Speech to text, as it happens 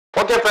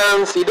Okay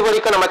friends, இது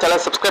வரைக்கும் நம்ம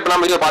சேனல் சப்ஸ்கிரைப்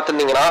பண்ணாம வீடியோ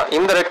பார்த்துருந்தீங்கன்னா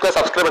இந்த ரெட் கலர்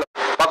சப்ஸ்கிரைப்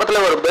பக்கத்துல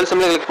ஒரு பெல்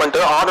சிம்பிள் கிளிக்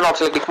பண்ணிட்டு ஆல்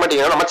ஆப்ஷன் கிளிக்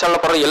பண்ணிட்டீங்கன்னா நம்ம சேனல்ல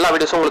போற எல்லா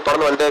வீடியோஸும் உங்களுக்கு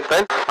தொடர்ந்து வந்து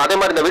ஃப்ரெண்ட்ஸ். அதே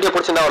மாதிரி இந்த வீடியோ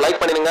பிடிச்சிருந்தா லைக்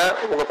பண்ணுங்க,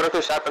 உங்க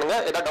ஃப்ரெண்ட்ஸ்க்கு ஷேர் பண்ணுங்க.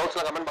 ஏதாவது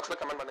டவுட்ஸ்னா கமெண்ட் பாக்ஸ்ல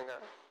கமெண்ட் பண்ணுங்க.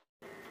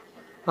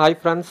 Hi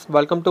friends,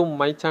 welcome to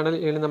my channel.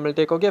 இது நம்ம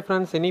டேக். ஓகே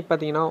ஃப்ரெண்ட்ஸ், இன்னைக்கு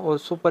பார்த்தீங்கன்னா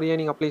ஒரு சூப்பர்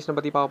ஏர்னிங் அப்ளிகேஷனை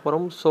பற்றி பார்க்க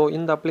போகிறோம். ஸோ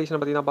இந்த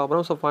அப்ளிகேஷனை பற்றி தான் பார்க்க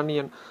போகிறோம். So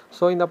Funnearn.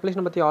 ஸோ இந்த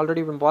அப்ளிகேஷனை பற்றி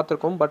ஆல்ரெடி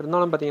பார்த்துருக்கோம். பட்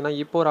இருந்தாலும் பார்த்தீங்கன்னா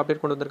இப்போ ஒரு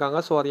அப்டேட் கொண்டு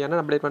வந்திருக்காங்க. ஸோ அது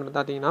என்ன அப்டேட் பண்ணி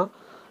பார்த்தீங்கன்னா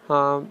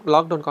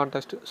லாக்டவுன்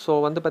கான்டெஸ்ட். ஸோ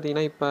வந்து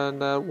பார்த்தீங்கன்னா இப்போ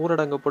இந்த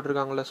ஊரடங்கு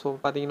போட்டிருக்காங்கல்ல, ஸோ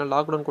பார்த்தீங்கன்னா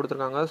லாக்டவுன்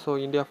கொடுத்துருக்காங்க. ஸோ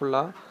இந்தியா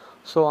ஃபுல்லாக.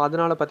 ஸோ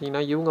அதனால்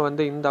பார்த்தீங்கன்னா இவங்க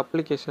வந்து இந்த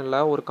அப்ளிகேஷனில்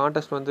ஒரு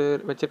கான்டெஸ்ட் வந்து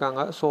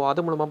வச்சுருக்காங்க. ஸோ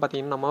அது மூலமாக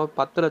பார்த்தீங்கன்னா நம்ம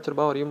 10 லட்ச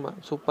ரூபா வரையும்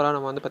சூப்பராக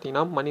நம்ம வந்து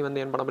பார்த்தீங்கன்னா மணி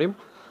வந்து ஏர்ன் பண்ண முடியும்.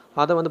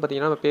 அதை வந்து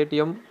பார்த்திங்கன்னா நம்ம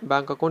பேடிஎம்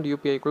பேங்க் அக்கௌண்ட்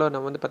யூபிஐக்குள்ளே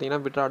நம்ம வந்து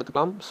பார்த்திங்கன்னா விட்ரா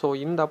எடுத்துக்கலாம். ஸோ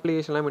இந்த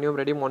அப்ளிகேஷனில்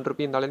மினிமம் ரெடியும்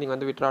 ₹1 இருந்தாலும் நீங்கள்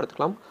வந்து விட்ரா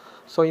எடுத்துக்கலாம்.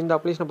 ஸோ இந்த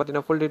அப்ளிகேஷனை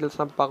பார்த்தீங்கன்னா ஃபுல் டீட்டெயில்ஸ்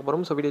தான் பார்க்க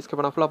போகிறோம். ஸோ வீடியோ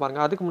ஸ்கிப் பண்ண ஃபுல்லாக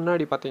பாருங்கள். அதுக்கு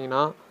முன்னாடி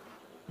பார்த்தீங்கன்னா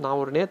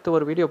நான் நேற்று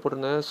ஒரு வீடியோ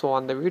போட்டிருந்தேன். ஸோ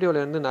அந்த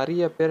வீடியோவிலேருந்து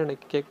நிறைய பேர்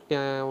எனக்கு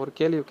ஒரு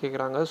கேள்வி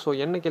கேட்குறாங்க. ஸோ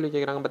என்ன கேள்வி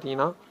கேட்குறாங்க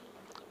பார்த்தீங்கன்னா,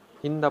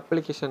 இந்த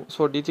அப்ளிகேஷன்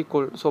ஸோ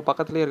டிஜிகோல் ஸோ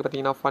பக்கத்துலேயே இருக்குது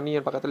பார்த்தீங்கன்னா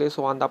Funnearn பக்கத்துலேயே.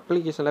 ஸோ அந்த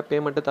அப்ளிகேஷனில்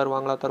பேமெண்ட்டு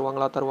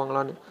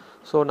தருவாங்களான்னு.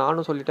 ஸோ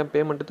நானும் சொல்லிட்டேன்,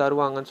 பேமெண்ட்டு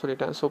தருவாங்கன்னு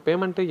சொல்லிட்டேன். ஸோ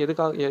பேமெண்ட்டு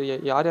எதுக்காக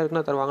யார்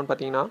யாருக்குன்னா தருவாங்கன்னு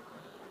பார்த்தீங்கன்னா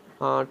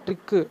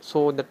ட்ரிக்கு. ஸோ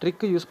இந்த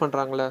ட்ரிக்கு யூஸ்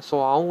பண்ணுறாங்களே, ஸோ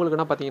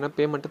அவங்களுக்குன்னா பார்த்தீங்கன்னா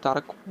பேமெண்ட்டு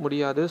தர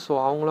முடியாது. ஸோ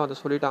அவங்களும் அதை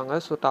சொல்லிட்டாங்க.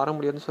 ஸோ தர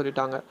முடியாதுன்னு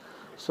சொல்லிட்டாங்க.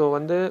 ஸோ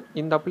வந்து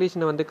இந்த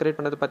அப்ளிகேஷனை வந்து கிரியேட்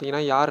பண்ணது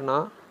பார்த்தீங்கன்னா யாருன்னா,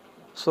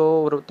 ஸோ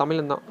ஒரு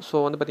தமிழன் தான். ஸோ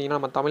வந்து பார்த்திங்கன்னா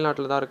நம்ம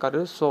தமிழ்நாட்டில் தான் இருக்கார்.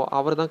 ஸோ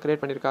அவர் தான்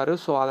கிரியேட் பண்ணியிருக்காரு.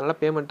 ஸோ அதனால்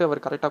பேமெண்ட்டு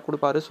அவர் கரெக்டாக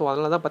கொடுப்பாரு. ஸோ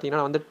அதனால தான்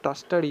பார்த்திங்கன்னா நான் வந்து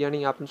ட்ரஸ்டட்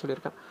ஏர்னிங் ஆப்னு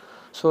சொல்லியிருக்கேன்.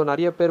 ஸோ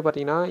நிறைய பேர்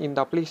பார்த்திங்கன்னா இந்த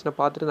அப்ளிகேஷனை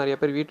பார்த்துட்டு நிறைய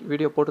பேர்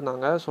வீடியோ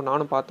போட்டிருந்தாங்க. ஸோ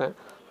நானும் பார்த்தேன்.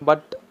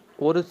 பட்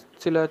ஒரு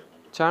சில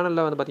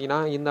சேனலில் வந்து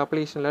பார்த்திங்கன்னா இந்த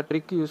அப்ளிகேஷனில்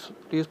ட்ரிக்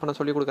யூஸ் பண்ண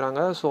சொல்லி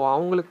கொடுக்குறாங்க. ஸோ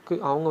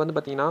அவங்க வந்து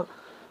பார்த்திங்கன்னா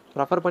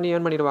ரெஃபர் பண்ணி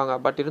ஏர்ன் பண்ணிடுவாங்க.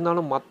 பட்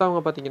இருந்தாலும்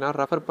மற்றவங்க பார்த்திங்கன்னா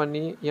ரெஃபர்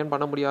பண்ணி ஏர்ன்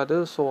பண்ண முடியாது.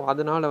 ஸோ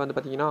அதனால் வந்து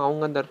பார்த்திங்கன்னா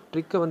அவங்க அந்த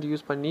ட்ரிக்கை வந்து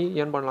யூஸ் பண்ணி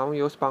ஏர்ன் பண்ணலாம்னு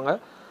யோசிப்பாங்க.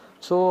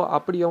 ஸோ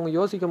அப்படி அவங்க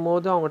யோசிக்கும்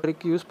போது அவங்க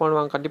ட்ரிக் யூஸ்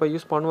பண்ணுவாங்க, கண்டிப்பாக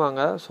யூஸ்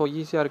பண்ணுவாங்க. ஸோ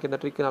ஈஸியாக இருக்குது, இந்த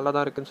ட்ரிக் நல்லா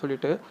தான் இருக்குதுன்னு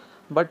சொல்லிட்டு.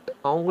 பட்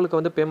அவங்களுக்கு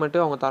வந்து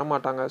பேமெண்ட்டு அவங்க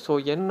தரமாட்டாங்க. ஸோ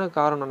என்ன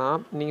காரணம்னா,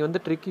 நீங்கள்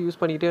வந்து ட்ரிக் யூஸ்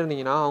பண்ணிக்கிட்டே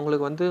இருந்தீங்கன்னா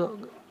அவங்களுக்கு வந்து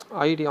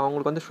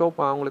அவங்களுக்கு வந்து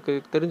அவங்களுக்கு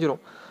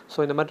தெரிஞ்சிடும். ஸோ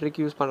இந்த மாதிரி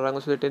ட்ரிக் யூஸ்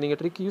பண்ணுறாங்கன்னு சொல்லிட்டு. நீங்கள்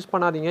ட்ரிக் யூஸ்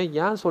பண்ணாதீங்க.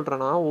 ஏன்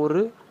சொல்கிறேன்னா,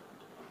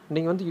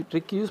 நீங்கள் வந்து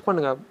ட்ரிக் யூஸ்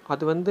பண்ணுங்கள்.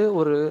 அது வந்து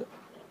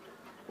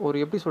ஒரு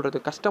எப்படி சொல்கிறது,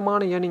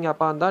 கஷ்டமான ஏர்னிங்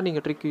ஆப்பாக இருந்தால்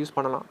நீங்கள் ட்ரிக் யூஸ்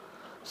பண்ணலாம்.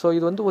 ஸோ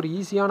இது வந்து ஒரு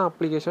ஈஸியான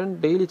அப்ளிகேஷன்.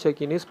 டெய்லி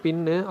செக்இன்னு,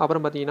 ஸ்பின்னு,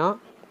 அப்புறம் பார்த்தீங்கன்னா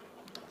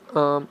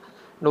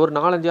ஒரு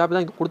 4-5 ஆப்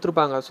தான் இது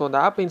கொடுத்துருப்பாங்க. ஸோ அந்த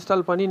ஆப்பை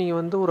இன்ஸ்டால் பண்ணி நீங்கள்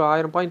வந்து ஒரு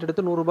 1000 பாயிண்ட்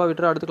எடுத்து ₹100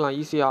 விட்ரா எடுத்துக்கலாம்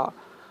ஈஸியாக.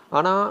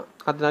 ஆனால்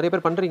அது நிறைய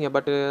பேர் பண்ணுறீங்க.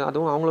 பட்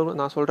அதுவும் அவங்களும்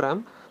நான் சொல்கிறேன்.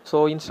 ஸோ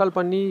இன்ஸ்டால்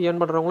பண்ணி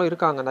ஏர்ன் பண்ணுறவங்களும்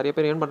இருக்காங்க, நிறைய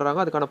பேர் ஏர்ன் பண்ணுறாங்க.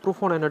 அதுக்கான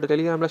ப்ரூஃப் நான் என்னோட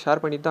டெலிகிராமில்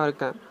ஷேர் பண்ணிட்டு தான்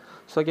இருக்கேன்.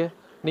 ஸோ ஓகே,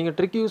 நீங்கள்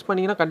ட்ரிக் யூஸ்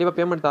பண்ணிங்கன்னா கண்டிப்பாக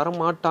பேமெண்ட் தர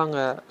மாட்டாங்க.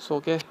 ஸோ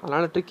ஓகே,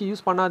 அதனால் ட்ரிக்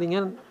யூஸ் பண்ணாதீங்க.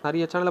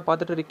 நிறைய சேனலை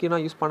பார்த்துட்டு ட்ரிக்குனா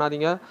யூஸ்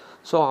பண்ணாதீங்க.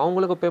 ஸோ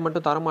அவங்களுக்கு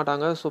பேமெண்ட்டும் தர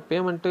மாட்டாங்க. ஸோ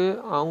பேமெண்ட்டு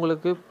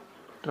அவங்களுக்கு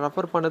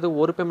ரெஃபர் பண்ணது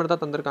ஒரு பேமெண்ட்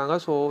தான் தந்திருக்காங்க.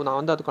 ஸோ நான்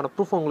வந்து அதுக்கான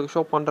ப்ரூஃப் உங்களுக்கு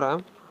ஷோ பண்ணுறேன்.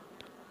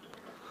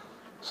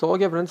 ஸோ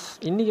ஓகே ஃப்ரெண்ட்ஸ்,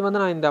 இன்றைக்கி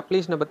வந்து நான் இந்த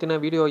அப்ளிகேஷனை பற்றின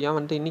வீடியோ ஏன்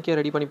வந்து இன்றைக்கே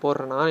ரெடி பண்ணி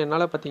போடுறேன்னா,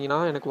 என்னால் பார்த்தீங்கன்னா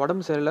எனக்கு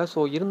உடம்பு சரியில்லை.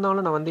 ஸோ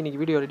இருந்தாலும் நான் வந்து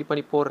இன்றைக்கி வீடியோ ரெடி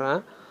பண்ணி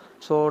போடுறேன்.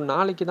 ஸோ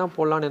நாளைக்கு தான்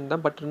போடலான்னு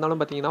இருந்தேன். பட் இருந்தாலும்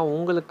பார்த்தீங்கன்னா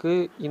உங்களுக்கு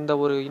இந்த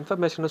ஒரு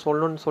இன்ஃபர்மேஷனை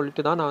சொல்லணும்னு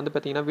சொல்லிட்டு தான் நான் வந்து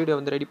பார்த்தீங்கன்னா வீடியோ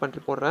வந்து ரெடி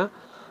பண்ணிட்டு போடுறேன்.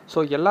 ஸோ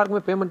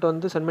எல்லாருக்குமே பேமெண்ட்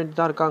வந்து சென்ட் பண்ணிட்டு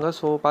தான் இருக்காங்க.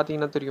 ஸோ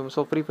பார்த்தீங்கன்னா தெரியும்.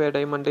 ஸோ ஃப்ரீ ஃபயர்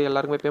டைமண்டு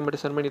எல்லாருக்குமே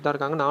பேமெண்ட் சென்ட் பண்ணிட்டு தான்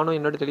இருக்காங்க. நானும்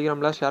என்னோட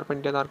டெலிகிராமில் ஷேர்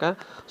பண்ணிகிட்டே தான் இருக்கேன்.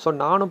 ஸோ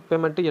நானும்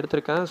பேமெண்ட்டு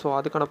எடுத்திருக்கேன். ஸோ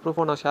அதுக்கான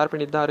ப்ரூஃபும் நான் ஷேர்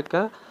பண்ணிட்டு தான்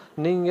இருக்கேன்.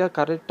 நீங்கள்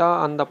கரெக்டாக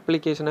அந்த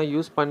அப்ளிகேஷனை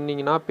யூஸ்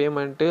பண்ணிங்கன்னா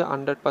பேமெண்ட்டு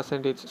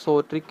 100%. ஸோ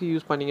ட்ரிக்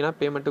யூஸ் பண்ணிங்கன்னா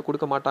பேமெண்ட்டு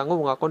கொடுக்க மாட்டாங்க,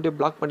 உங்கள் அக்கௌண்ட்டே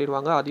பிளாக்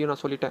பண்ணிடுவாங்க. அதையும்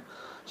நான் சொல்லிட்டேன்.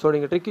 ஸோ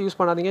நீங்கள் ட்ரிக் யூஸ்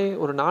பண்ணாதீங்க.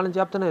 ஒரு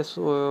 4-5 ஆப் தானே.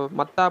 ஸோ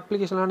மற்ற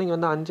அப்ளிகேஷன்லாம் நீங்கள்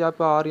வந்து 5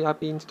 ஆப் 6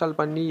 ஆப் இன்ஸ்டால்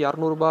பண்ணி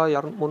 ₹200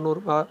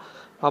 ₹300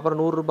 அப்புறம்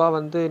 ₹100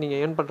 வந்து நீங்கள்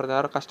ஏர்ன்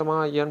பண்ணுறத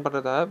கஷ்டமாக ஏர்ன்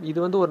பண்ணுறத, இது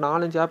வந்து ஒரு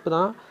 4-5 ஆப்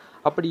தான்.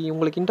 அப்படி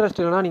உங்களுக்கு இன்ட்ரெஸ்ட்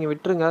இல்லைனா நீங்கள்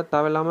விட்டுருங்க.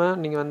 தேவையில்லாமல்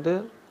நீங்கள் வந்து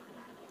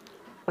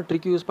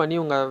ட்ரிக் யூஸ் பண்ணி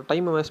உங்கள்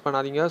டைமை வேஸ்ட்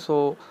பண்ணாதீங்க. ஸோ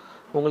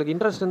உங்களுக்கு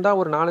இன்ட்ரெஸ்ட் இருந்தால்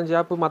ஒரு 4-5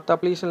 ஆப் மற்ற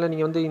அப்ளிகேஷனில்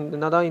நீங்கள் வந்து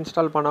என்ன தான்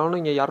இன்ஸ்டால் பண்ணாலும்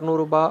நீங்கள்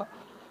 ₹200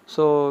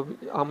 ஸோ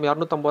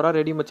 ₹250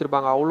 ரெடி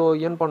வச்சுருப்பாங்க. அவ்வளோ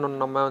ஏர்ன்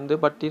பண்ணணும் நம்ம வந்து.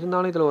 பட்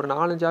இருந்தாலும் இதில் ஒரு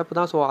 4-5 ஆப்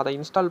தான். ஸோ அதை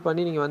இன்ஸ்டால்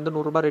பண்ணி நீங்கள் வந்து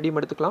 ₹100 ரெடி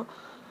எடுத்துக்கலாம்.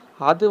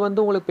 அது வந்து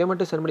உங்களுக்கு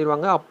பேமெண்ட்டு சென்ட்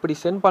பண்ணிடுவாங்க. அப்படி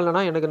சென்ட்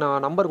பண்ணலன்னா எனக்கு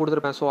நான் நம்பர்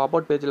கொடுத்துருப்பேன். ஸோ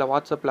அபவுட் பேஜில்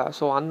வாட்ஸ்அப்பில்.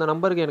 ஸோ அந்த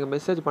நம்பருக்கு எனக்கு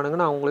மெசேஜ்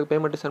பண்ணுங்கள், நான் உங்களுக்கு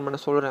பேமெண்ட்டு சென்ட் பண்ண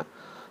சொல்கிறேன்.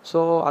 ஸோ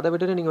அதை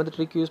விட்டுட்டு நீங்கள் வந்து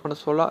ட்ரிக் யூஸ்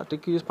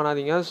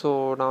பண்ணாதீங்க. ஸோ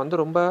நான் வந்து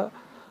ரொம்ப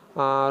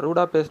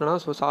ரூடாக பேசுனேன்னா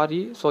ஸோ சாரி.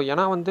 ஸோ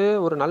ஏன்னா வந்து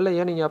ஒரு நல்ல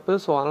ஏர்னிங் ஆப்பு.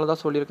 ஸோ அதனால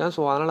தான் சொல்லியிருக்கேன்.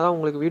 ஸோ அதனால தான்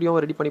உங்களுக்கு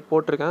வீடியோவும் ரெடி பண்ணி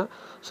போட்டிருக்கேன்.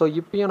 ஸோ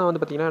இப்போயும் நான்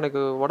வந்து பார்த்திங்கன்னா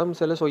எனக்கு உடம்பு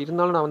சரியில்லை. ஸோ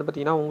இருந்தாலும் நான் வந்து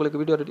பார்த்திங்கன்னா உங்களுக்கு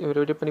வீடியோ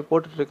ரெடி பண்ணி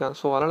போட்டுட்ருக்கேன்.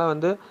 ஸோ அதனால்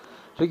வந்து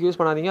ட்ரிக் யூஸ்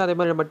பண்ணாதீங்க. அதே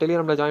மாதிரி நம்ம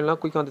டெலிகிராமில் ஜாயின்லாம்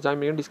குயிக்காக வந்து ஜாயின்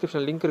பண்ணி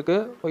டிஸ்கிரிப்ஷன் லிங்க்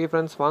இருக்குது. ஓகே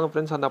ஃப்ரெண்ட்ஸ், வாங்க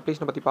ஃப்ரெண்ட்ஸ் அந்த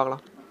அப்ளிகேஷனை பற்றி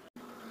பார்க்கலாம்.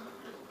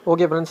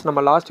 ஓகே ஃப்ரெண்ட்ஸ், நம்ம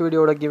லாஸ்ட்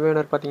வீடியோட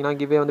கிவ்வேனர் பார்த்தீங்கன்னா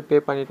கிவ்வே வந்து பே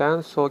பண்ணிட்டேன்.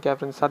 ஸோ ஓகே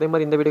ஃப்ரெண்ட்ஸ், அதே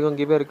மாதிரி இந்த வீடியோக்கும்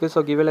கிவ்வே இருக்குது. ஸோ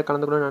கிவ்வேல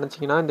கலந்துக்கணும்னு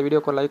நினச்சிங்கன்னா இந்த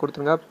வீடியோக்கு லைக்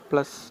கொடுத்துருங்க.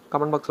 ப்ளஸ்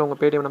கமெண்ட் பாக்ஸில்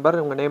உங்கள் பேடிஎம் நம்பர்,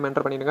 உங்கள் நேம்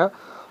என்டர் பண்ணிடுங்க.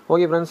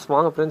 ஓகே ஃப்ரெண்ட்ஸ்,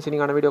 வாங்க ஃப்ரெண்ட்ஸ்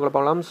இன்றைக்கான வீடியோவில்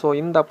பார்க்கலாம். ஸோ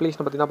இந்த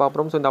அப்ளிகேஷனை பற்றி தான்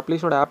பார்க்குறோம். ஸோ இந்த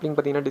அப்ளிகேஷனோட ஆப் லிங்க்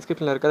பார்த்தீங்கன்னா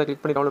டிஸ்கிரிப்ஷனில் இருக்குது, அதை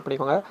கிளிக் பண்ணி டவுன்லோட்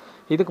பண்ணிக்கோங்க.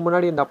 இதுக்கு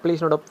முன்னாடி இந்த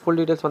அப்ளிகேஷனோட ஃபுல்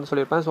டீட்டெயில்ஸ் வந்து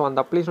சொல்லியிருப்பேன். ஸோ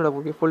அந்த அப்ளிகேஷனோட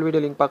ஃபுல்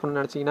வீடியோ லிங்க் பார்க்கணும்னு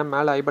நினச்சிங்கன்னா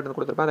மேலே ஐ பட்டன்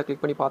கொடுத்துருப்பேன், அதை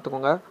கிளிக் பண்ணி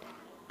பார்த்துக்கோங்க.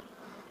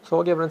 ஸோ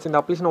ஓகே ஃப்ரெண்ட்ஸ், இந்த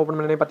அப்ளிகேஷன் ஓப்பன்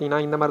பண்ணி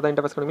பார்த்தீங்கன்னா இந்த மாதிரி தான்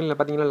இன்டர்ஃபேஸ் கிடைக்கும். இல்லை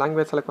பார்த்தீங்கன்னா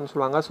லாங்குவேஜ் செலக்ட் பண்ண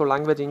சொல்லுவாங்க. ஸோ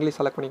லாங்குவேஜ் இங்கிலீஷ்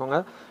செலக்ட் பண்ணிக்கோங்க.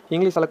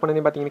 இங்கிலீஷ் செலக்ட்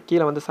பண்ணி பார்த்தீங்கன்னா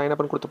கீழே வந்து சைன்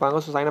அப்னு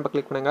கொடுத்துருப்பாங்க. ஸோ சைன் அப்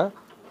கிளிக் பண்ணுங்கள்.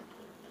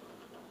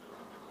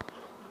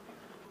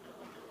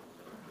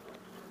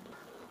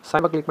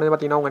 சைன் அப் கிளிக் பண்ணி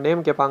பார்த்தீங்கன்னா உங்கள் நேம்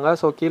கேட்பாங்க.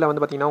 ஸோ கீழே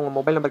வந்து பார்த்தீங்கன்னா உங்கள்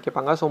மொபைல் நம்பர்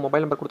கேட்பாங்க. ஸோ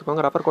மொபைல் நம்பர்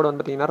கொடுத்துக்கோங்க. ரெஃபர் கோட்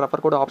வந்து பார்த்தீங்கன்னா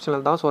ரெஃபர் கோட்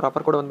ஆப்ஷனல் தான். ஸோ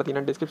ரெஃபர் கோட் வந்து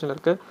பார்த்தீங்கன்னா டிஸ்கிரிப்ஷனில்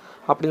இருக்குது.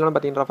 அப்படி இல்லைனா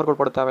பார்த்தீங்கன்னா ரெஃபர் கோட்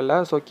போட தேவையில்லை.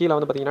 ஸோ கீழே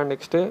வந்து பார்த்தீங்கன்னா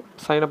நெக்ஸ்ட்டு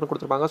சைன் அப்னு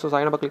கொடுத்துருப்பாங்க. ஸோ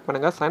சைன் அப் கிளிக்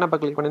பண்ணுங்கள். சைன் அப்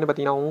கிளிக் பண்ணி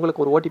பார்த்தீங்கன்னா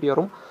உங்களுக்கு ஒரு ஓடிபி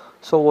வரும்.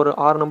 ஸோ ஒரு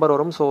 6 நம்பர்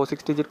வரும். ஸோ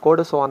 6 டிஜிட்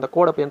கோடு. ஸோ அந்த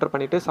கோடை என்டர்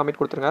பண்ணிவிட்டு சப்மிட்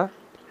கொடுத்துருங்க.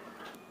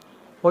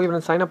 ஓகே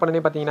ஃப்ரெண்ட்ஸ், சைன் அப்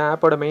பண்ணி பார்த்தீங்கன்னா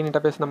ஆப்போட மெயின்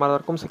இன்டர்ஃபேஸ் இந்த மாதிரி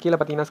இருக்கும். ஸோ கீழே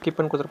பார்த்தீங்கன்னா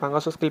ஸ்கிப்னு கொடுத்துருப்பாங்க.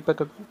 ஸோ ஸ்கிப்பை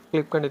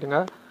கிளிக் பண்ணிவிடுங்க.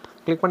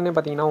 கிளிக் பண்ணி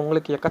பார்த்தீங்கன்னா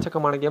உங்களுக்கு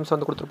எக்கச்சக்கமான கேம்ஸ்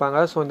வந்து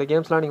கொடுத்துருப்பாங்க. ஸோ இந்த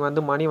கேம்ஸ்லாம் நீங்கள்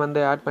வந்து மணி வந்து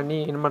ஆட் பண்ணி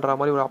இன் பண்ணுற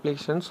மாதிரி ஒரு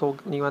அப்ளிகேஷன். ஸோ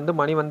நீங்கள் வந்து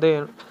மணி வந்து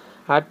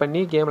ஆட் பண்ணி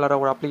கேம் விளாட்ற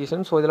ஒரு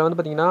அப்ளிகேஷன். ஸோ இதில் வந்து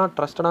பார்த்தீங்கன்னா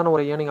ட்ரஸ்டடான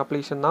ஒரு ஏர்னிங்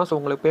அப்ளிகேஷன் தான். ஸோ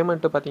உங்களுக்கு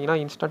பேமெண்ட்டு பார்த்தீங்கன்னா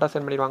இன்ஸ்டண்ட்டாக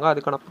சென்ட் பண்ணிடுவாங்க.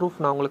 அதுக்கான ப்ரூஃப்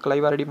நான் உங்களுக்கு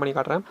லைவாக ரெடி பண்ணி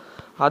காட்டுறேன்.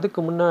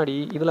 அதுக்கு முன்னாடி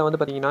இதில் வந்து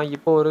பார்த்தீங்கன்னா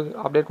இப்போ ஒரு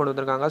அப்டேட் கொண்டு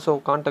வந்திருக்காங்க. So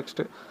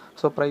context,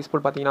 so price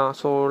full பார்த்தீங்கன்னா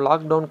ஸோ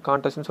லாக்டவுன்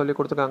கான்டெஸ்ட்னு சொல்லி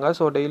கொடுத்துருக்காங்க.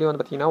 ஸோ டெய்லி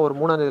வந்து பார்த்தீங்கன்னா ஒரு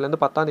 3ஆம்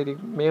தேதியிலேருந்து 10ஆம் தேதி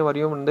மே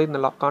வரையும் வந்து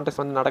இந்த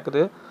கான்டெஸ்ட் வந்து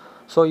நடக்குது.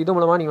 ஸோ இது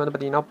மூலமாக நீங்கள் வந்து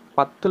பார்த்தீங்கன்னா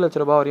 10 லட்ச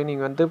ரூபா வரையும்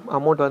நீங்கள் வந்து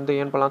அமௌண்ட் வந்து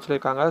ஏர்ன் பண்ணலாம்னு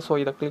சொல்லியிருக்காங்க. ஸோ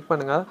இதை கிளிக்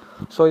பண்ணுங்கள்.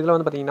 ஸோ இதில்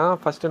வந்து பார்த்தீங்கன்னா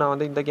ஃபஸ்ட்டு நான்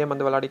வந்து இந்த கேம்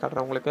வந்து விளையாடி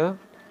காட்டுறேன் உங்களுக்கு.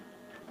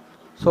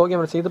 ஸோ ஓகே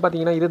ஃப்ரெண்ட்ஸ், இது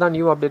பார்த்தீங்கன்னா இதுதான்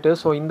நியூ அப்டேட்டு.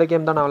 ஸோ இந்த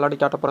கேம் தான் நான் விளையாடி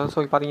காட்ட போகிறேன். ஸோ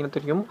பார்த்தீங்கன்னா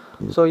தெரியும்.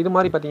 ஸோ இது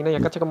மாதிரி பார்த்தீங்கன்னா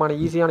எக்கச்சக்கமான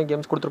ஈஸியான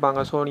கேம்ஸ்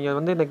கொடுத்துருப்பாங்க. ஸோ நீங்கள்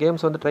வந்து இந்த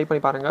கேம்ஸ் வந்து ட்ரை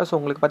பண்ணி பாருங்கள். ஸோ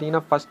உங்களுக்கு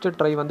பார்த்தீங்கன்னா ஃபஸ்ட்டு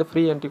ட்ரை வந்து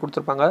ஃப்ரீ என்ட்ரி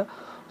கொடுத்துருப்பாங்க.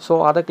 ஸோ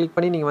அதை கிளிக்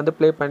பண்ணி நீங்கள் வந்து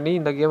ப்ளே பண்ணி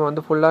இந்த கேம்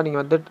வந்து ஃபுல்லாக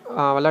நீங்கள் வந்து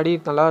விளையாடி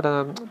நல்லா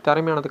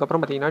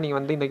திறமையானதுக்கப்புறம் பார்த்தீங்கன்னா நீங்கள்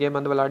வந்து இந்த கேம்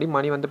வந்து விளையாடி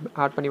மணி வந்து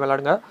ஆட் பண்ணி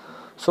விளையாடுங்க.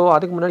 ஸோ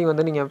அதுக்கு முன்னாடி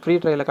வந்து நீங்கள் ஃப்ரீ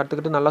ட்ரையில்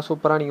கற்றுக்கிட்டு நல்லா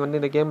சூப்பராக நீங்கள் வந்து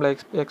இந்த கேமில்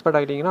எக்ஸ்பர்ட்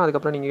ஆகிட்டீங்கன்னா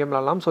அதுக்கப்புறம் நீங்கள் கேம்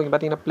விளாடலாம். ஸோ இங்கே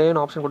பார்த்தீங்கன்னா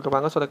ப்ளேன்னு ஆப்ஷன்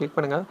கொடுத்துருப்பாங்க. ஸோ அதை கிளிக்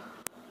பண்ணுங்கள்.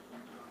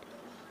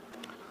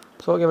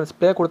 ஸோ ஓகே ஃப்ரெண்ட்ஸ்,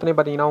 ப்ளே கொடுத்தனே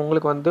பார்த்தீங்கன்னா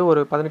உங்களுக்கு வந்து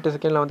ஒரு 18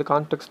 செகண்டில் வந்து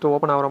கான்டெக்ஸ்ட்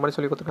ஓப்பன் ஆகிற மாதிரி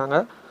சொல்லி கொடுத்துருக்காங்க.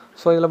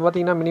 ஸோ இதில்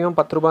பார்த்தீங்கன்னா மினிமம்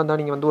 10 ரூபா தான்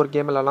நீங்கள் வந்து ஒரு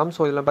கேம் விளாடலாம்.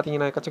 ஸோ இதில்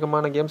பார்த்தீங்கன்னா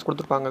எக்கச்சக்கமான கேம்ஸ்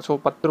கொடுத்துருப்பாங்க. ஸோ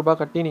 10 ரூபா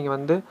கட்டி நீங்கள்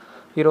வந்து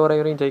 20 ரூபா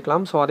வரையும்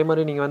ஜெயிக்கலாம். ஸோ அதே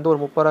மாதிரி நீங்கள் வந்து ஒரு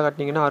 30 ரூபா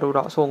கட்டிங்கன்னா 60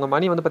 ரூபா. ஸோ உங்கள்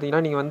மணி வந்து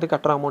பார்த்தீங்கன்னா நீங்கள் வந்து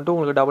கட்டுற அமௌண்ட்டு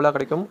உங்களுக்கு டபுளாக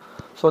கிடைக்கும்.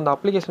 ஸோ இந்த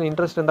அப்ளிகேஷன்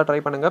இன்ட்ரெஸ்ட் இருந்தால்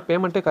ட்ரை பண்ணுங்கள்.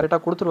 பேமெண்ட்டு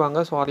கரெக்டாக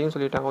கொடுத்துருவாங்க. ஸோ அதையும்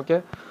சொல்லிட்டாங்க. ஓகே,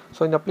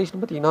 ஸோ இந்த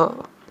அப்ளிகேஷன் பார்த்தீங்கன்னா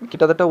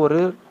கிட்டத்தட்ட ஒரு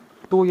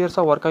 2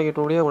 இயர்ஸாக ஒர்க்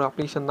ஆகிட்டக்கூடிய ஒரு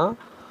அப்ளிகேஷன் தான்.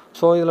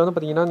 ஸோ இதில் வந்து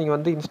பார்த்தீங்கன்னா நீங்கள்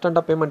வந்து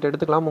இன்ஸ்டண்ட்டாக பேமெண்ட்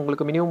எடுத்துக்கலாம்.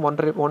 உங்களுக்கு மினிமம்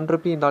 1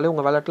 ரூபி இருந்தாலே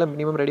உங்கள் வேலெட்டில்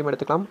மினிமம் ரெடியும்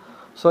எடுத்துக்கலாம்.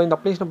 ஸோ இந்த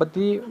அப்ளிகேஷனை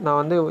பற்றி நான்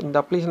வந்து இந்த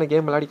அப்ளிகேஷனில்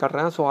கேம் விளையாடி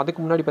காட்டுறேன். ஸோ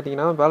அதுக்கு முன்னாடி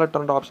பார்த்தீங்கன்னா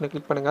வேலெட்ன்ற ஆப்ஷனை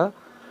கிளிக் பண்ணுங்கள்.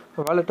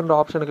 வேலெட்ன்ற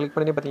ஆப்ஷனை கிளிக்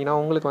பண்ணி பார்த்தீங்கன்னா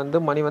உங்களுக்கு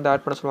வந்து மணி வந்து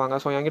ஆட் பண்ண சொல்லுவாங்க.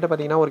 ஸோ என்கிட்ட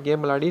பார்த்தீங்கன்னா ஒரு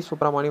கேம் விளையாடி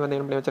சூப்பராக மணி வந்து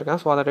ஏர்ன் பண்ணி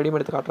வச்சிருக்கேன். ஸோ அதை ரெடி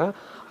எடுத்து காட்டுறேன்.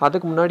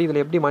 அதுக்கு முன்னாடி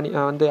இதில் எப்படி மணி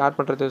வந்து ஆட்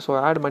பண்ணுறது, ஸோ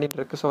ஆட் மணி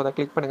இருக்குது. ஸோ அதை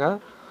கிளிக் பண்ணுங்கள்.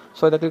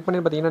 ஸோ இதை கிளிக் பண்ணி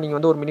பார்த்தீங்கன்னா நீங்கள்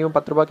வந்து ஒரு மினிமம்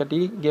 10 ரூபா கட்டி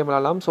கேம்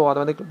விளாடலாம். ஸோ அதை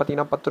வந்து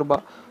பார்த்தீங்கன்னா 10 ரூபா.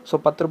 ஸோ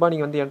 10 ரூபா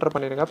நீங்கள் வந்து என்டர்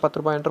பண்ணிடுங்க. 10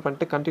 ரூபா என்டர்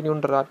பண்ணிட்டு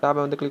கண்டினியூன்ற டேபை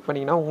வந்து கிளிக்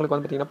பண்ணிங்கன்னா உங்களுக்கு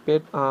வந்து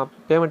பார்த்தீங்கன்னா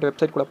பேமெண்ட்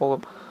வெப்சைட் கூட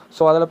போகும்.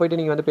 ஸோ அதில்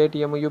போய்ட்டு நீங்கள் வந்து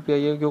பேடிஎம், யூபிஐ,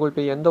 கூகுள்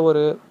பே எந்த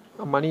ஒரு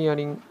மணி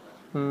ஏர்னிங்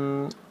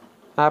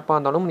ஆப்பாக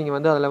இருந்தாலும் நீங்கள்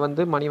வந்து அதில்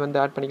வந்து மணி வந்து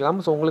ஆட் பண்ணிக்கலாம்.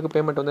 ஸோ உங்களுக்கு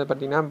பேமெண்ட் வந்து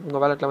பார்த்தீங்கன்னா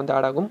உங்கள் வேலெட்டில் வந்து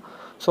ஆட் ஆகும்.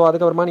 ஸோ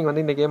அதுக்கப்புறமா நீங்கள்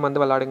வந்து இந்த கேம்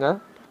வந்து விளாடுங்க.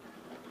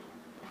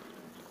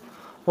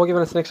 ஓகே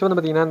ஃப்ரெண்ட்ஸ், நெக்ஸ்ட் வந்து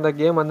பார்த்தீங்கன்னா இந்த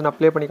கேம் வந்து நான்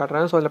ப்ளே பண்ணி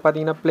காட்டுறேன். ஸோ அதில்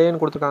பார்த்தீங்கன்னா ப்ளேன்னு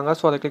கொடுத்துருக்காங்க.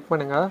 ஸோ அதை கிளிக்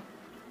பண்ணுங்கள்.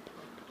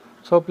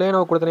 ஸோ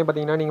ப்ளேனை கொடுத்தனே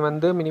பார்த்தீங்கன்னா நீங்கள்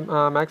வந்து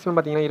மேக்ஸிமம்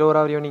பார்த்தீங்கன்னா 20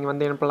 ரூபா வரையும் நீங்கள்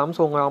வந்து ஏர்ன் பண்ணலாம்.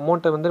 ஸோ உங்கள்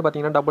அமௌண்ட்டை வந்து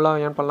பார்த்தீங்கன்னா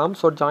டபுளாக ஏர்ன் பண்ணலாம்.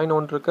 ஸோ ஜாயின்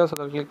ஒன் இருக்குது. ஸோ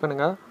அதை கிளிக்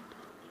பண்ணுங்கள்.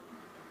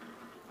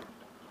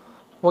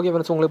 ஓகே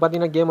ஃப்ரெண்ட்ஸ், உங்களுக்கு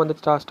பார்த்தீங்கன்னா கேம் வந்து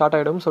ஸ்டார்ட்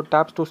ஆகிடும். ஸோ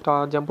டேப்ஸ் டு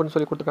ஜம்ப்னு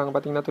சொல்லி கொடுத்துருக்காங்க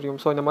பார்த்தீங்கன்னா தெரியும்.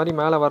 ஸோ இந்த மாதிரி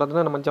மேலே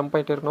வரதுன்னா நம்ம ஜம்ப்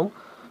ஆகிட்டே இருக்கணும்.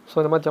 ஸோ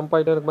இந்த மாதிரி ஜம்ப்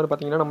ஆகிட்டே இருக்கும்போது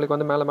பார்த்தீங்கன்னா நம்மளுக்கு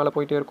வந்து மேலே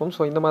போயிட்டே இருக்கும்.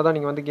 ஸோ இந்த மாதிரி தான்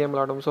நீங்கள் வந்து கேம்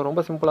விளாடும். ஸோ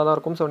ரொம்ப சிம்பிளாக தான்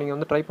இருக்கும். ஸோ நீங்கள்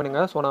வந்து ட்ரை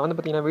பண்ணுங்கள். ஸோ நான் வந்து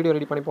பார்த்தீங்கன்னா வீடியோ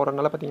ரெடி பண்ணி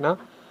போகிறதுனால பார்த்தீங்கன்னா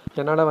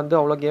என்னால் வந்து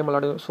அவ்வளோ கேம்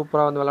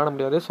சூப்பராக வந்து விளாட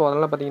முடியாது. ஸோ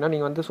அதனால் பார்த்தீங்கன்னா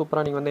நீங்கள் வந்து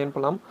சூப்பராக நீங்கள் வந்து ஏர்ன்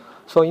பண்ணலாம்.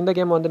 ஸோ இந்த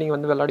கேம் வந்து நீங்கள்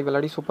வந்து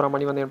விளாடி சூப்பராக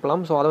மணி வந்து ஏர்ன்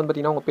பண்ணலாம். ஸோ அதை வந்து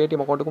பார்த்தீங்கன்னா உங்கள்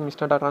பேடிஎம் அக்கௌண்ட்டுக்கும்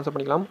இன்ஸ்டண்ட்டாக ட்ரான்ஸ்ஃபர்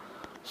பண்ணிக்கலாம்.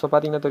 ஸோ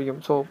பார்த்தீங்கன்னா தெரியும்.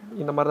 ஸோ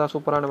இந்த மாதிரி தான்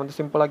சூப்பராக வந்து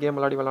சிம்பிளாக கேம்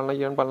விளாடலாம்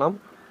ஏர்ன் பண்ணலாம்.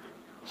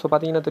 ஸோ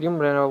பார்த்தீங்கன்னா தெரியும்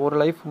ஒரு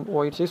லைஃப்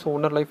போயிடுச்சு. ஸோ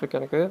இன்னொரு லைஃப்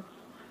இருக்குது எனக்கு.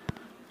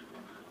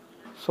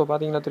 ஸோ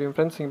பார்த்தீங்கன்னா தெரியும்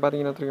ஃப்ரெண்ட்ஸ், இங்கே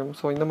பார்த்தீங்கன்னா தெரியும்.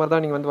 ஸோ இந்த மாதிரி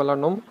தான் நீங்கள் வந்து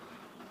விளாடணும்.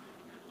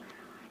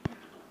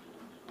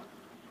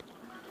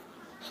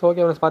 ஸோ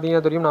ஓகே ஃப்ரெண்ட்ஸ்,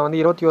 பார்த்தீங்கன்னா தெரியும் நான் வந்து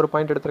 21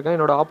 பாயிண்ட் எடுத்திருக்கேன்.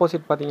 என்னோட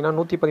ஆப்போசிட் பார்த்தீங்கன்னா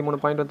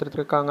 113 பாயிண்ட்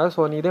எடுத்துருக்காங்க.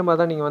 ஸோ இதே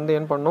மாதிரி தான் நீங்கள் வந்து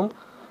ஏர்ன் பண்ணணும்.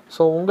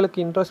 ஸோ உங்களுக்கு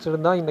இன்ட்ரெஸ்ட்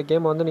இருந்தால் இந்த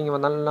கேமை வந்து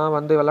நீங்கள் நல்லா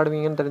வந்து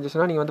விளாடுவீங்கன்னு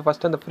தெரிஞ்சிச்சுன்னா நீங்கள் வந்து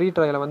ஃபஸ்ட்டு அந்த ஃப்ரீ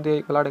ட்ரையில் வந்து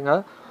விளாடுங்க.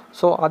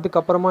 ஸோ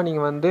அதுக்கப்புறமா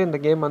நீங்கள் வந்து இந்த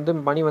கேம் வந்து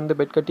மணி வந்து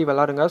பெட் கட்டி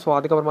விளாடுங்க. ஸோ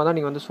அதுக்கப்புறமா தான்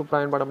நீங்கள் வந்து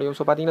சூப்பராக ஏர்ன் பண்ண முடியும்.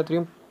 ஸோ பார்த்தீங்கன்னா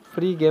தெரியும்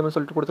ஃப்ரீ கேம்னு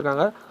சொல்லிட்டு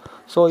கொடுத்துருக்காங்க.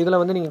 ஸோ இதில்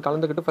வந்து நீங்கள்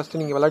கலந்துக்கிட்டு ஃபஸ்ட்டு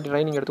நீங்கள் விளாடி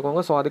ட்ரைனிங்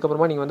எடுத்துக்கோங்க. ஸோ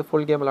அதுக்கப்புறமா நீங்கள் வந்து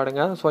ஃபுல் கேம்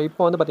விளாடுங்க. ஸோ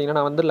இப்போ வந்து பார்த்தீங்கன்னா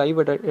நான் வந்து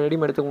லைவ்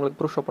ரெடியும் எடுத்து உங்களுக்கு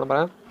ப்ரூஃப் ஷோ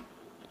பண்ணுறேன்.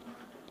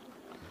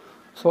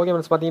 ஸோ ஓகே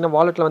ஃப்ரெண்ட்ஸ், பார்த்தீங்கன்னா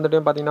வாலெட்டில் வந்துட்டு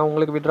பார்த்தீங்கன்னா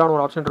உங்களுக்கு விட்ரான்னு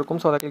ஒரு ஆப்ஷன்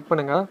இருக்கும். ஸோ அதை கிளிக்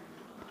பண்ணுங்கள்.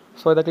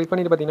 ஸோ இதை கிளிக்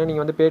பண்ணிட்டு பார்த்தீங்கன்னா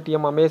நீங்கள் வந்து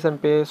பேடிஎம், அமேசான்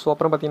பே, ஸோ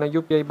அப்புறம் பார்த்தீங்கன்னா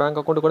யூபிஐ பேங்க்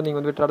அக்கௌண்ட் கூட நீங்கள்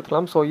வந்து விட்ரா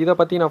எடுத்துக்கலாம். ஸோ இதை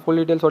பற்றி நான் ஃபுல்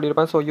டீட்டெயில்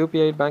சொல்லியிருப்பேன். ஸோ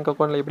யூபிஐ பேங்க்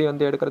அக்கௌண்ட்டில் எப்படி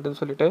வந்து எடுக்கிறதுன்னு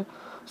சொல்லிட்டு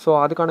ஸோ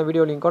அதுக்கான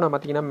வீடியோ லிங்க்கும் நான்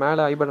பார்த்தீங்கன்னா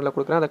மேலே ஐ பட்டனில்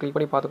கொடுக்குறேன். அதை கிளிக்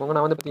பண்ணி பார்த்துக்கோங்க.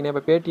 நான் வந்து பார்த்தீங்கன்னா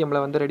இப்போ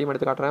பேடிஎம்மில் வந்து ரெடி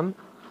எடுத்து காட்டுறேன்.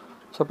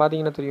 ஸோ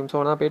பார்த்தீங்கன்னா தெரியும்.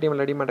 ஸோ நான் Paytm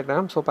ரெடி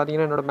பண்ணிக்கிறேன். ஸோ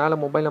பார்த்தீங்கன்னா என்னோட மேலே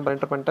மொபைல் நம்பர்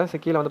என்டர் பண்ணிட்டேன். ஸோ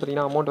கீழே வந்து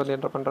பார்த்தீங்கன்னா அமௌண்ட் வந்து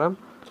என்டர் பண்ணுறேன்.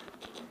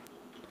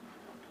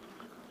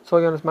 ஸோ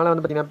மேலே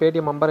வந்து பார்த்தீங்கன்னா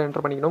Paytm நம்பர்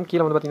என்டர் பண்ணிக்கணும்.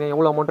 கீழே வந்து பார்த்தீங்கன்னா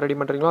எவ்வளோ அமௌண்ட் ரெடி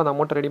பண்ணுறீங்களோ அந்த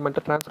அமௌண்ட் ரெடி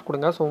பண்ணிட்டு ட்ரான்ஸ்ஃபர்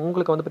கொடுங்க. ஸோ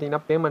உங்களுக்கு வந்து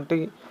பார்த்தீங்கன்னா பேமெண்ட்டு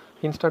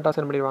இன்ஸ்டண்ட்டாக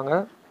சென்ட் பண்ணிடுவாங்க.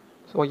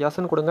 ஸோ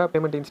எஸ்ன்னு கொடுங்க,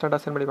 பேமெண்ட்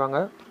இன்ஸ்டண்ட்டாக சென்ட் பண்ணிடுவாங்க.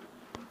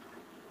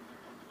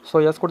 ஸோ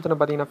எஸ் கொடுத்துட்டு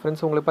பார்த்தீங்கன்னா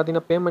ஃப்ரெண்ட்ஸ் உங்களுக்கு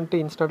பார்த்தீங்கன்னா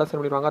பேமெண்ட்டு இன்ஸ்டண்ட்டாக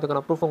சென்ட் பண்ணிடுவாங்க. அதுக்கு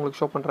நான் ப்ரூஃப்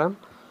உங்களுக்கு ஷோ பண்ணுறேன்.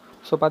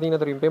 ஸோ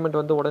பார்த்தீங்கன்னா தெரியும் பேமெண்ட்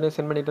வந்து உடனே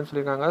சென்ட் பண்ணிட்டேன்னு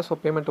சொல்லியிருக்காங்க. ஸோ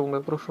பேமெண்ட்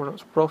உங்களுக்கு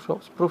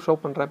ப்ரூஃப் ஷோ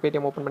பண்ணுறேன்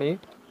Paytm ஓப்பன் பண்ணி.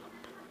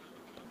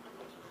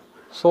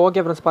 ஸோ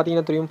ஓகே ஃப்ரெண்ட்ஸ்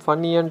பார்த்தீங்கன்னா தெரியும்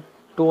Funnearn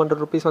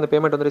 ₹200 வந்து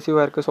பேமெண்ட் வந்து ரிசீவ்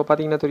ஆயிருக்கு. ஸோ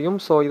பார்த்தீங்கன்னா தெரியும்.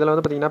 ஸோ இதில்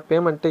வந்து பார்த்தீங்கன்னா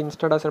பேமெண்ட்டு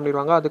இன்ஸ்டண்ட்டாக சென்ட்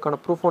பண்ணிடுவாங்க. அதுக்கான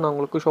ப்ரூஃபும் நான்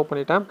உங்களுக்கு ஷோ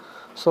பண்ணிட்டேன்.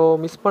 ஸோ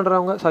மிஸ்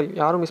பண்ணுறவங்க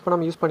யாரும் மிஸ்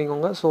பண்ணாமல் யூஸ்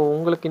பண்ணிக்கோங்க. ஸோ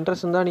உங்களுக்கு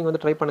இன்ட்ரெஸ்ட் இருந்தால் நீங்கள்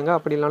வந்து ட்ரை பண்ணுங்கள்.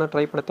 அப்படி இல்லைனா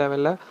ட்ரை பண்ண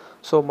தேவையில்லை.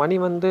 ஸோ மணி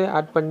வந்து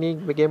ஆட் பண்ணி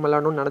கேம்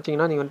விளாடணும்னு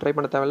நினச்சிங்கன்னா நீங்கள் வந்து ட்ரை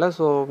பண்ண தேவையில்லை.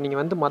 ஸோ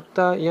நீங்கள் வந்து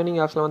மற்ற ஏர்னிங்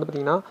ஆப்ஸில் வந்து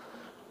பார்த்தீங்கன்னா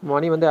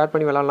மணி வந்து ஆட்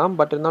பண்ணி விளாட்லாம்.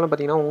 பட் இருந்தாலும்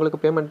பார்த்தீங்கன்னா உங்களுக்கு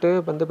பேமெண்ட்டு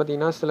வந்து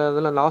பார்த்தீங்கன்னா சில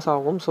இதில் லாஸ்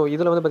ஆகும். ஸோ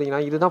இதில் வந்து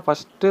பார்த்தீங்கன்னா இதுதான்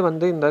ஃபஸ்ட்டு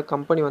வந்து இந்த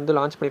கம்பெனி வந்து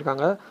லான்ச்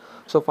பண்ணியிருக்காங்க.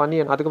 ஸோ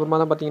Funnearn அதுக்கப்புறமா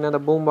தான் பார்த்தீங்கன்னா இந்த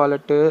பூம்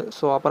வாலெட்டு,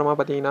 ஸோ அப்புறமா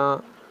பார்த்தீங்கன்னா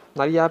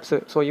நிறைய ஆப்ஸு.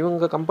 ஸோ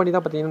இவங்க கம்பெனி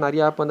தான் பார்த்தீங்கன்னா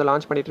நிறைய ஆப் வந்து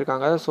லான்ச் பண்ணிட்டு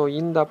இருக்காங்க. ஸோ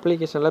இந்த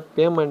அப்ளிகேஷனில்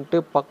பேமெண்ட்டு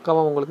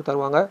பக்காவாக உங்களுக்கு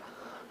தருவாங்க.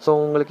 ஸோ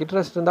உங்களுக்கு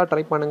இன்ட்ரெஸ்ட் இருந்தால்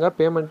ட்ரை பண்ணுங்கள்.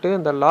 பேமெண்ட்டு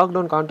இந்த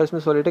லாக்டவுன்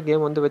கான்டெஸ்ட்னு சொல்லிட்டு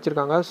கேம் வந்து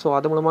வச்சுருக்காங்க. ஸோ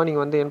அது மூலமாக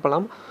நீங்கள் வந்து earn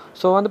பண்ணலாம்.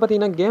 ஸோ வந்து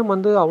பார்த்தீங்கன்னா கேம்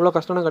வந்து அவ்வளோ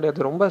கஷ்டம்னு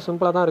கிடையாது. ரொம்ப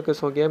சிம்பிளாக தான் இருக்குது.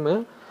 ஸோ கேமு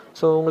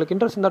ஸோ உங்களுக்கு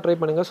இன்ட்ரெஸ்ட் இருந்தால் ட்ரை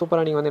பண்ணுங்கள்.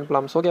 சூப்பராக நீங்கள் வந்து earn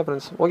பண்ணலாம்.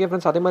 ஓகே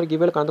ஃப்ரெண்ட்ஸ் அதே மாதிரி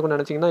கிவ்வேல கலந்துக்கணும்னு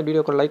நினச்சிங்கன்னா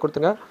வீடியோக்கு லைக்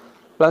கொடுத்துங்க.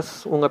 ப்ளஸ்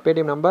உங்கள்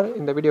Paytm நம்பர்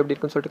இந்த வீடியோ எப்படி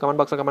இருக்குன்னு சொல்லிட்டு கமெண்ட்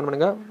பாக்ஸில் கமெண்ட்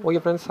பண்ணுங்கள். ஓகே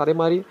ஃப்ரெண்ட்ஸ் அதே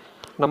மாதிரி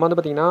நம்ம வந்து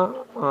பார்த்திங்கன்னா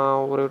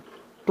ஒரு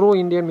ட்ரூ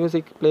இந்தியன்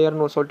மியூசிக்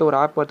பிளேயர்னு சொல்லிட்டு ஒரு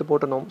ஆப் வந்து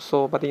போட்டிருந்தோம். ஸோ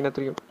பார்த்தீங்கன்னா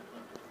தெரியும்.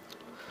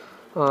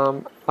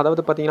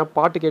 அதாவது பார்த்தீங்கன்னா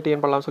பாட்டு கேட்டு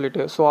earn பண்ணலாம்னு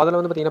சொல்லிட்டு. ஸோ அதில்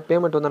வந்து பார்த்தீங்கன்னா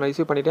பேமெண்ட் வந்து நான்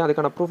ரிசீவ் பண்ணிவிட்டு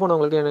அதுக்கான ப்ரூஃபும் நான்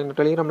உங்களுக்கு எனக்கு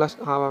டெலிகிராமில்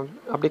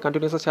அப்படியே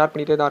கண்டினியூஸாக ஷேர்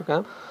பண்ணிகிட்டே தான்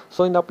இருக்கேன்.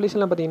 ஸோ இந்த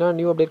அப்ளிகேஷனில் பார்த்தீங்கன்னா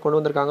நியூ அப்டேட் கொண்டு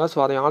வந்திருக்காங்க. ஸோ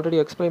அதை ஆல்ரெடி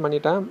எக்ஸ்பிளைன்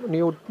பண்ணிட்டேன்.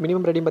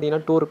 மினிமம் ரெடி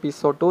பார்த்தீங்கன்னா ₹2.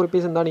 ஸோ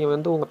 ₹2 இருந்தால் நீங்கள்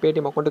வந்து உங்கள்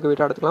Paytm அக்கௌண்ட்டுக்கு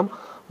விட்டு எடுத்துக்கலாம்.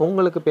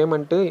 உங்களுக்கு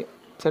பேமெண்ட்டு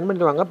சென்ட்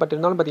பண்ணிடுவாங்க. பட்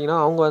இருந்தாலும் பார்த்தீங்கன்னா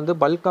அவங்க வந்து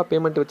பல்காக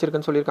பேமெண்ட்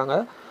வச்சுருக்குன்னு சொல்லியிருக்காங்க.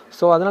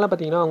 ஸோ அதனால்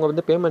பார்த்தீங்கன்னா அவங்க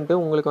வந்து பேமெண்ட்டு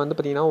உங்களுக்கு வந்து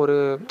பார்த்தீங்கன்னா ஒரு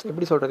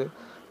எப்படி சொல்கிறது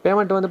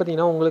பேமெண்ட் வந்து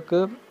பார்த்தீங்கன்னா உங்களுக்கு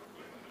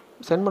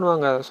சென்ட்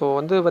பண்ணுவாங்க. ஸோ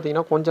வந்து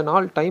பார்த்தீங்கன்னா கொஞ்சம்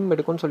நாள் டைம்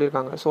எடுக்கும்னு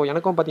சொல்லியிருக்காங்க. ஸோ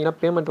எனக்கும் பார்த்தீங்கன்னா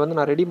பேமெண்ட் வந்து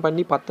நான் ரெடி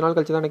பண்ணி 10 நாள்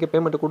கழிச்சு தான் எனக்கு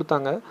பேமெண்ட்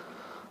கொடுத்தாங்க.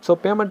 ஸோ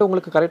பேமெண்ட்டு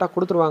உங்களுக்கு கரெக்டாக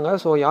கொடுத்துருவாங்க.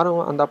 ஸோ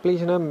யாரும் அந்த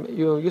அப்ளிகேஷனை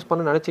யூஸ்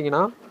பண்ண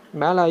நினச்சிங்கன்னா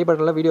மேலே ஐ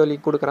பட்டனில் வீடியோ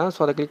லிங்க் கொடுக்குறேன். ஸோ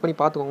அதை கிளிக் பண்ணி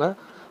பார்த்துக்கோங்க.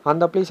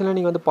 அந்த அப்ளிகேஷனில்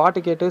நீங்கள் வந்து பாட்டு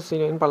கேட்டு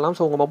earn பண்ணலாம்.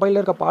 ஸோ உங்கள் மொபைலில்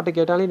இருக்க பாட்டு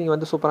கேட்டாலே நீங்கள்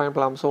வந்து சூப்பராக earn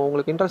பண்ணலாம். ஸோ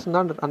உங்களுக்கு இன்ட்ரெஸ்ட்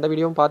இருந்தால் அந்த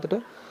வீடியோவும் பார்த்துட்டு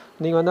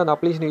நீங்கள் வந்து அந்த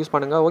அப்ளிகேஷன் யூஸ்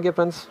பண்ணுங்கள். ஓகே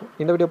ஃப்ரெண்ட்ஸ்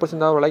இந்த வீடியோ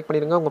பிடிச்சிருந்தா ஒரு லைக்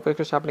பண்ணிடுங்க. உங்கள்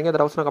ஃப்ரெண்ட்ஸ் ஷேர் பண்ணுங்கள்.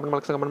 ஏதாவது அவசரம் கமெண்ட்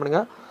பாக்ஸில் கமெண்ட்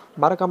பண்ணுங்கள்.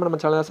 மறக்காம நம்ம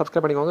சேனலை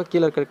சப்ஸ்கிரைப் பண்ணிக்கோங்க.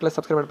 கீழே இருக்கிற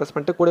சப்ஸ்கிரைப் ப்ரெஸ்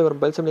பண்ணிட்டு கூட ஒரு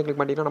பெல் சிம்லையும்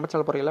கிளிக் பண்ணிட்டீங்கன்னா நம்ம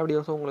சேனல் போகிற எல்லா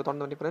வீடியோஸும் உங்களுக்கு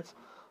தொடர்ந்து வந்து friends.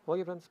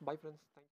 Okay friends bye friends.